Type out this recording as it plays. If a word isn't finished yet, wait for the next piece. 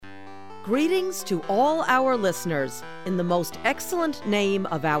Greetings to all our listeners in the most excellent name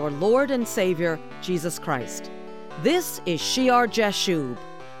of our Lord and Savior, Jesus Christ. This is Shear Jashub,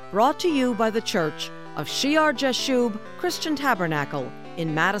 brought to you by the Church of Shear Jashub Christian Tabernacle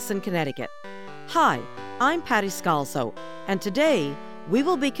in Madison, Connecticut. Hi, I'm Patty Scalzo, and today we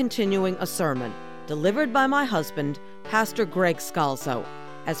will be continuing a sermon delivered by my husband, Pastor Greg Scalzo,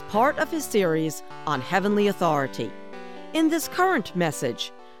 as part of his series on heavenly authority. In this current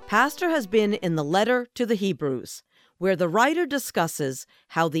message, Pastor has been in the letter to the Hebrews, where the writer discusses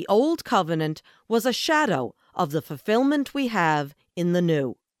how the Old Covenant was a shadow of the fulfillment we have in the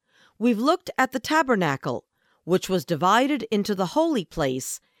New. We've looked at the tabernacle, which was divided into the holy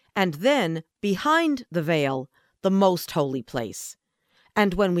place, and then, behind the veil, the most holy place.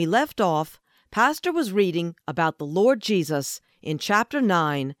 And when we left off, Pastor was reading about the Lord Jesus in chapter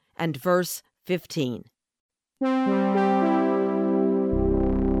 9 and verse 15.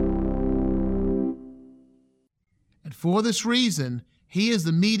 And for this reason, he is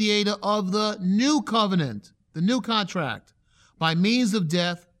the mediator of the new covenant, the new contract, by means of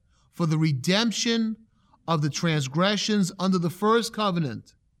death, for the redemption of the transgressions under the first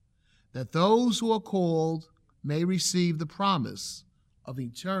covenant, that those who are called may receive the promise of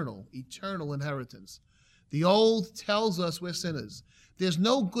eternal inheritance. The old tells us we're sinners. There's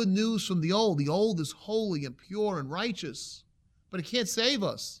no good news from the old. The old is holy and pure and righteous, but it can't save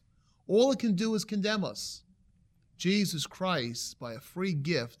us. All it can do is condemn us. Jesus Christ, by a free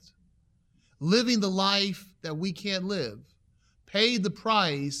gift, living the life that we can't live, paid the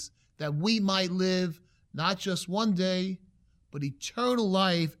price that we might live not just one day, but eternal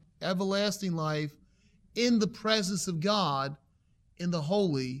life, everlasting life, in the presence of God, in the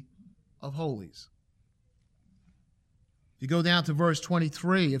Holy of Holies. You go down to verse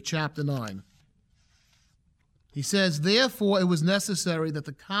 23 of chapter 9. He says, "Therefore it was necessary that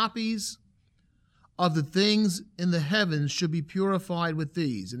the copies of the things in the heavens should be purified with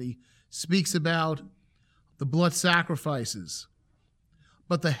these." And he speaks about the blood sacrifices.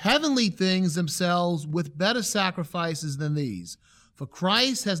 "But the heavenly things themselves with better sacrifices than these. For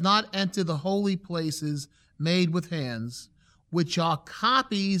Christ has not entered the holy places made with hands, which are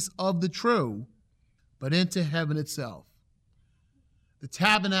copies of the true, but into heaven itself." The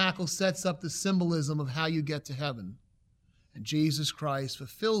tabernacle sets up the symbolism of how you get to heaven, and Jesus Christ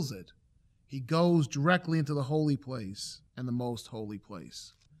fulfills it. He goes directly into the holy place and the most holy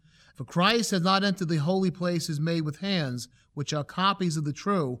place. "For Christ has not entered the holy places made with hands, which are copies of the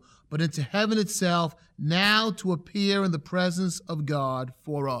true, but into heaven itself, now to appear in the presence of God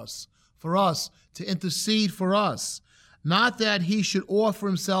for us, to intercede for us. Not that he should offer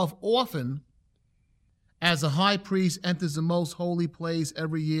himself often, as a high priest enters the most holy place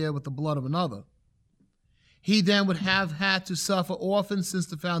every year with the blood of another. He then would have had to suffer often since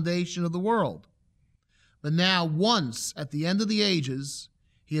the foundation of the world. But now, once, at the end of the ages,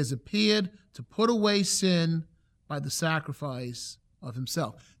 he has appeared to put away sin by the sacrifice of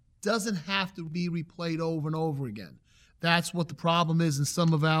himself." Doesn't have to be replayed over and over again. That's what the problem is in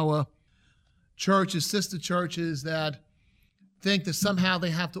some of our churches, sister churches, that think that somehow they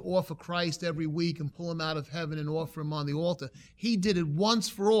have to offer Christ every week and pull him out of heaven and offer him on the altar. He did it once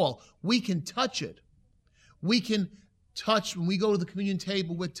for all. We can touch it. We can touch, when we go to the communion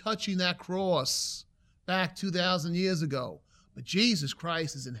table, we're touching that cross back 2,000 years ago. But Jesus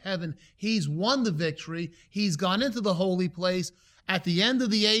Christ is in heaven. He's won the victory. He's gone into the holy place. At the end of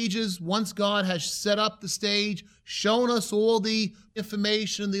the ages, once God has set up the stage, shown us all the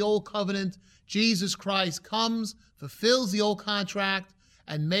information, the old covenant, Jesus Christ comes, fulfills the old contract,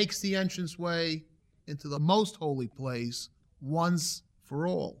 and makes the entranceway into the most holy place once for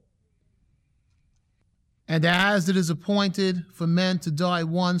all. "And as it is appointed for men to die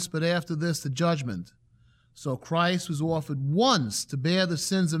once, but after this the judgment, so Christ was offered once to bear the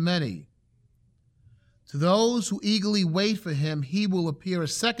sins of many. To those who eagerly wait for him, he will appear a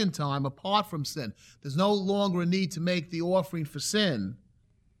second time apart from sin." There's no longer a need to make the offering for sin,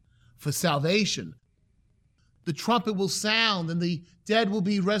 for salvation. The trumpet will sound, and the dead will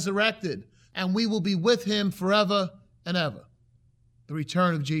be resurrected, and we will be with him forever and ever. The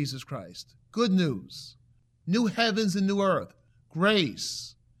return of Jesus Christ. Good news. New heavens and new earth,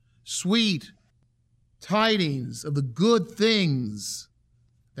 grace, sweet tidings of the good things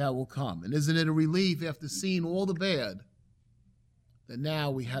that will come. And isn't it a relief after seeing all the bad that now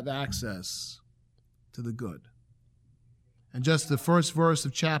we have access to the good? And just the first verse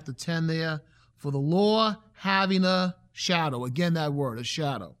of chapter 10 there, "For the law having a shadow," again that word, a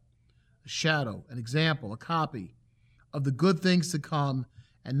shadow, an example, a copy of the good things to come,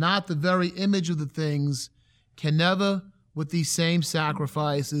 and not the very image of the things, can never with these same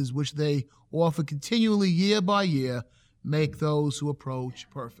sacrifices which they offer continually year by year, make those who approach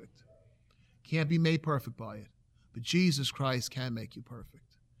perfect. Can't be made perfect by it, but Jesus Christ can make you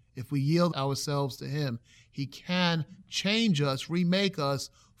perfect. If we yield ourselves to him, he can change us, remake us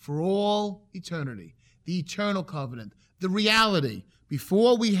for all eternity. The eternal covenant, the reality.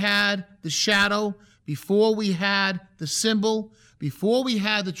 Before we had the shadow, before we had the symbol, before we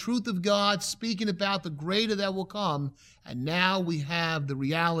had the truth of God speaking about the greater that will come, and now we have the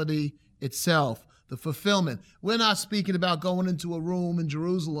reality itself, the fulfillment. We're not speaking about going into a room in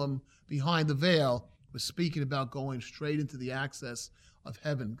Jerusalem behind the veil. We're speaking about going straight into the access of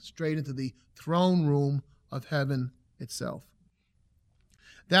heaven, straight into the throne room of heaven itself.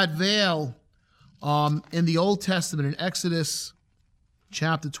 That veil in the Old Testament, in Exodus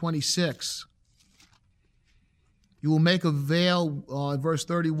chapter 26, you will make a veil, verse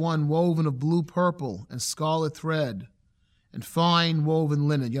 31, woven of blue, purple, and scarlet thread, and fine woven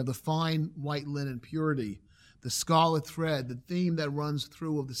linen. You have the fine white linen, purity, the scarlet thread, the theme that runs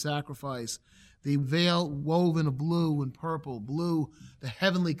through of the sacrifice, the veil woven of blue and purple, blue, the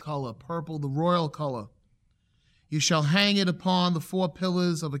heavenly color, purple, the royal color. You shall hang it upon the 4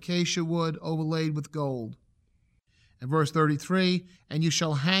 pillars of acacia wood overlaid with gold. And verse 33, and you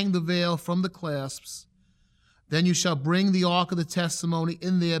shall hang the veil from the clasps. Then you shall bring the ark of the testimony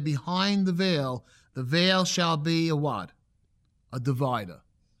in there behind the veil. The veil shall be a what? A divider.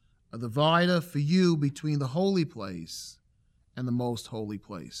 A divider for you between the holy place and the most holy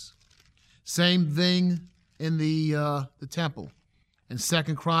place. Same thing in the temple. In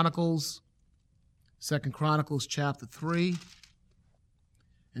 2 Chronicles chapter 3.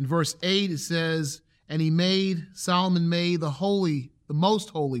 In verse 8 it says, and Solomon made the most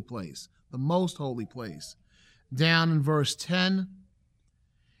holy place. Down in verse 10,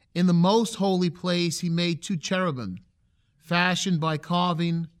 in the most holy place he made 2 cherubim, fashioned by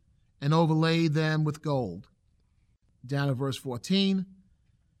carving, and overlaid them with gold. Down in verse 14,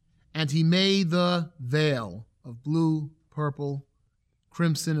 and he made the veil of blue, purple,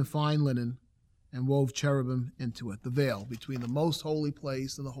 crimson, and fine linen, and wove cherubim into it. The veil between the most holy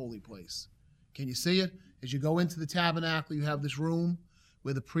place and the holy place. Can you see it? As you go into the tabernacle, you have this room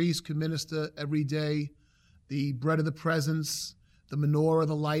where the priest can minister every day. The bread of the presence, the menorah,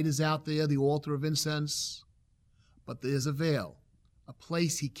 the light is out there, the altar of incense. But there's a veil, a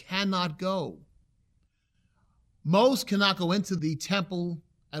place he cannot go. Most cannot go into the temple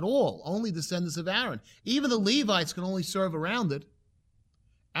at all, only descendants of Aaron. Even the Levites can only serve around it.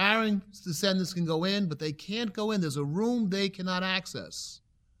 Aaron's descendants can go in, but they can't go in. There's a room they cannot access.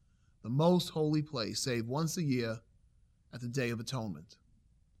 The most holy place, save once a year at the Day of Atonement.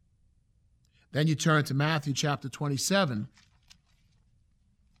 Then you turn to Matthew chapter 27,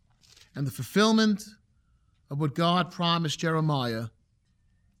 and the fulfillment of what God promised Jeremiah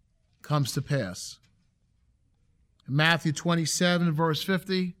comes to pass. In Matthew 27, verse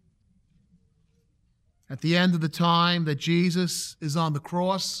 50, at the end of the time that Jesus is on the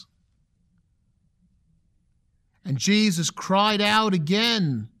cross, and Jesus cried out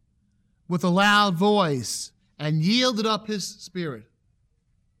again with a loud voice and yielded up his spirit.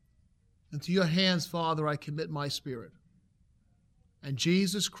 Into your hands, Father, I commit my spirit. And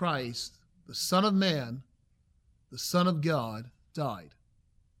Jesus Christ, the Son of Man, the Son of God, died.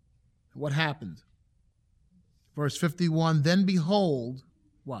 And what happened? Verse 51, then behold,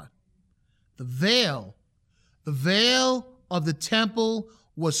 what? The veil of the temple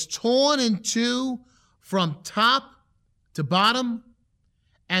was torn in two from top to bottom,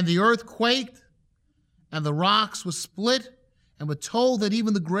 and the earth quaked, and the rocks were split, and we're told that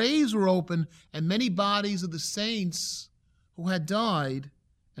even the graves were open, and many bodies of the saints who had died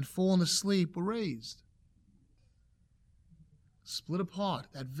and fallen asleep were raised. Split apart.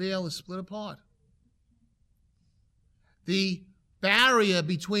 That veil is split apart. The barrier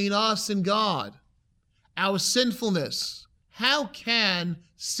between us and God, our sinfulness. How can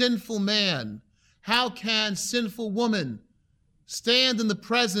sinful man, how can sinful woman stand in the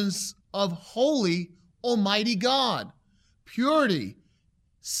presence of holy, almighty God? Purity,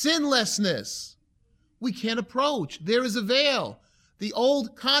 sinlessness. We can't approach. There is a veil. The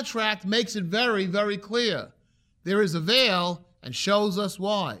old contract makes it very, very clear. There is a veil and shows us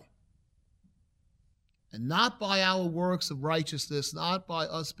why. And not by our works of righteousness, not by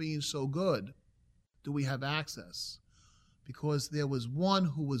us being so good, do we have access. Because there was one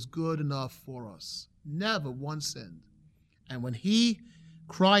who was good enough for us. Never once sinned. And when he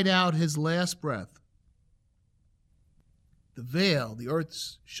cried out his last breath, the veil, the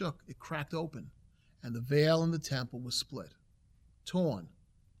earth shook, it cracked open, and the veil in the temple was split, torn,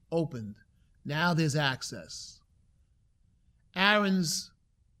 opened. Now there's access. Aaron's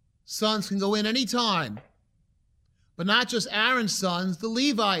sons can go in anytime. But not just Aaron's sons, the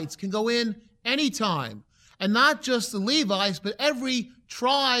Levites can go in anytime. And not just the Levites, but every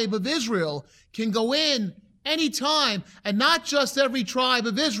tribe of Israel can go in anytime. And not just every tribe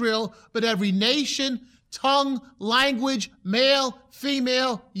of Israel, but every nation, tongue, language, male,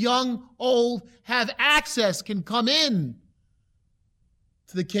 female, young, old, have access, can come in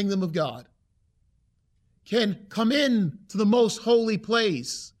to the kingdom of God, can come in to the most holy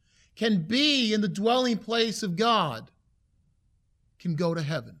place, can be in the dwelling place of God, can go to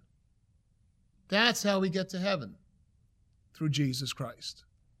heaven. That's how we get to heaven, through Jesus Christ.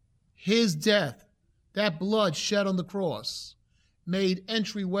 His death, that blood shed on the cross, made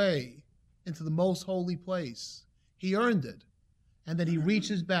entryway into the most holy place. He earned it. And then he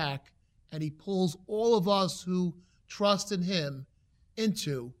reaches back and he pulls all of us who trust in him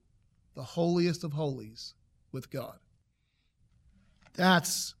into the holiest of holies with God.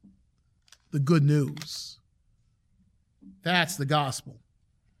 That's the good news. That's the gospel.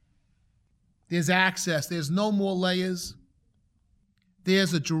 There's access. There's no more layers.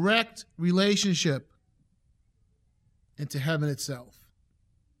 There's a direct relationship into heaven itself.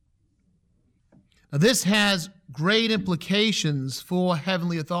 Now, this has great implications for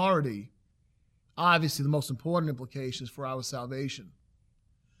heavenly authority. Obviously, the most important implications for our salvation.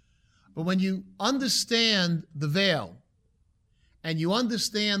 But when you understand the veil and you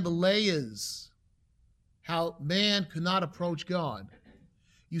understand the layers, how man could not approach God,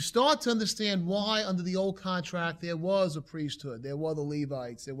 you start to understand why under the old contract there was a priesthood, there were the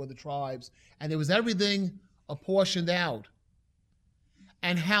Levites, there were the tribes, and there was everything apportioned out.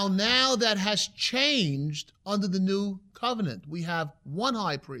 And how now that has changed under the new covenant. We have one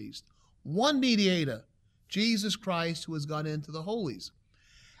high priest, one mediator, Jesus Christ, who has gone into the holies.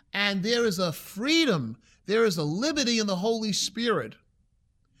 And there is a freedom, there is a liberty in the Holy Spirit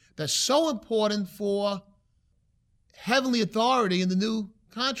that's so important for heavenly authority in the new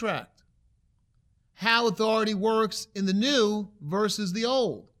contract. How authority works in the new versus the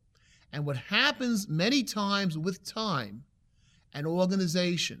old. And what happens many times with time and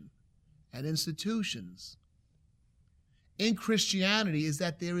organization and institutions in Christianity is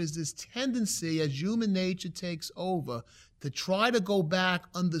that there is this tendency as human nature takes over to try to go back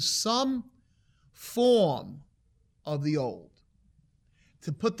under some form of the old,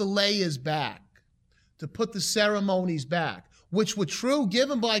 to put the layers back, to put the ceremonies back, which were true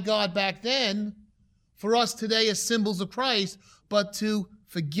given by God back then for us today as symbols of Christ, but to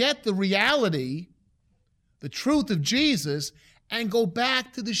forget the reality, the truth of Jesus, and go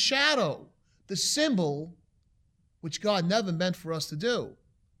back to the shadow, the symbol, which God never meant for us to do.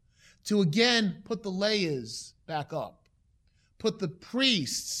 To again put the layers back up, put the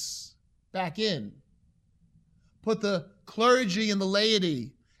priests back in, put the clergy and the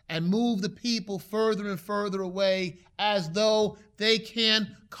laity, and move the people further and further away as though they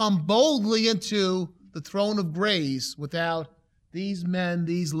can come boldly into the throne of grace without these men,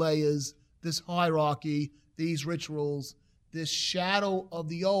 these layers, this hierarchy, these rituals, this shadow of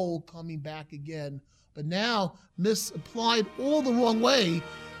the old coming back again. But now misapplied all the wrong way,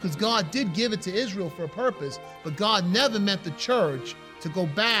 because God did give it to Israel for a purpose, but God never meant the church to go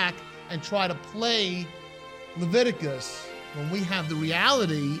back and try to play Leviticus when we have the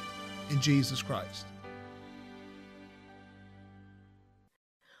reality in Jesus Christ.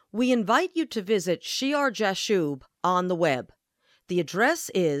 We invite you to visit Shear Jashub on the web. The address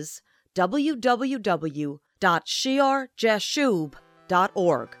is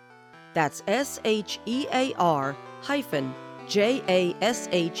www.shearjashub.org. That's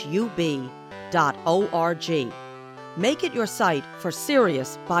SHEAR-JASHUB.org. Make it your site for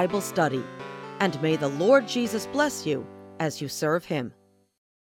serious Bible study. And may the Lord Jesus bless you as you serve him.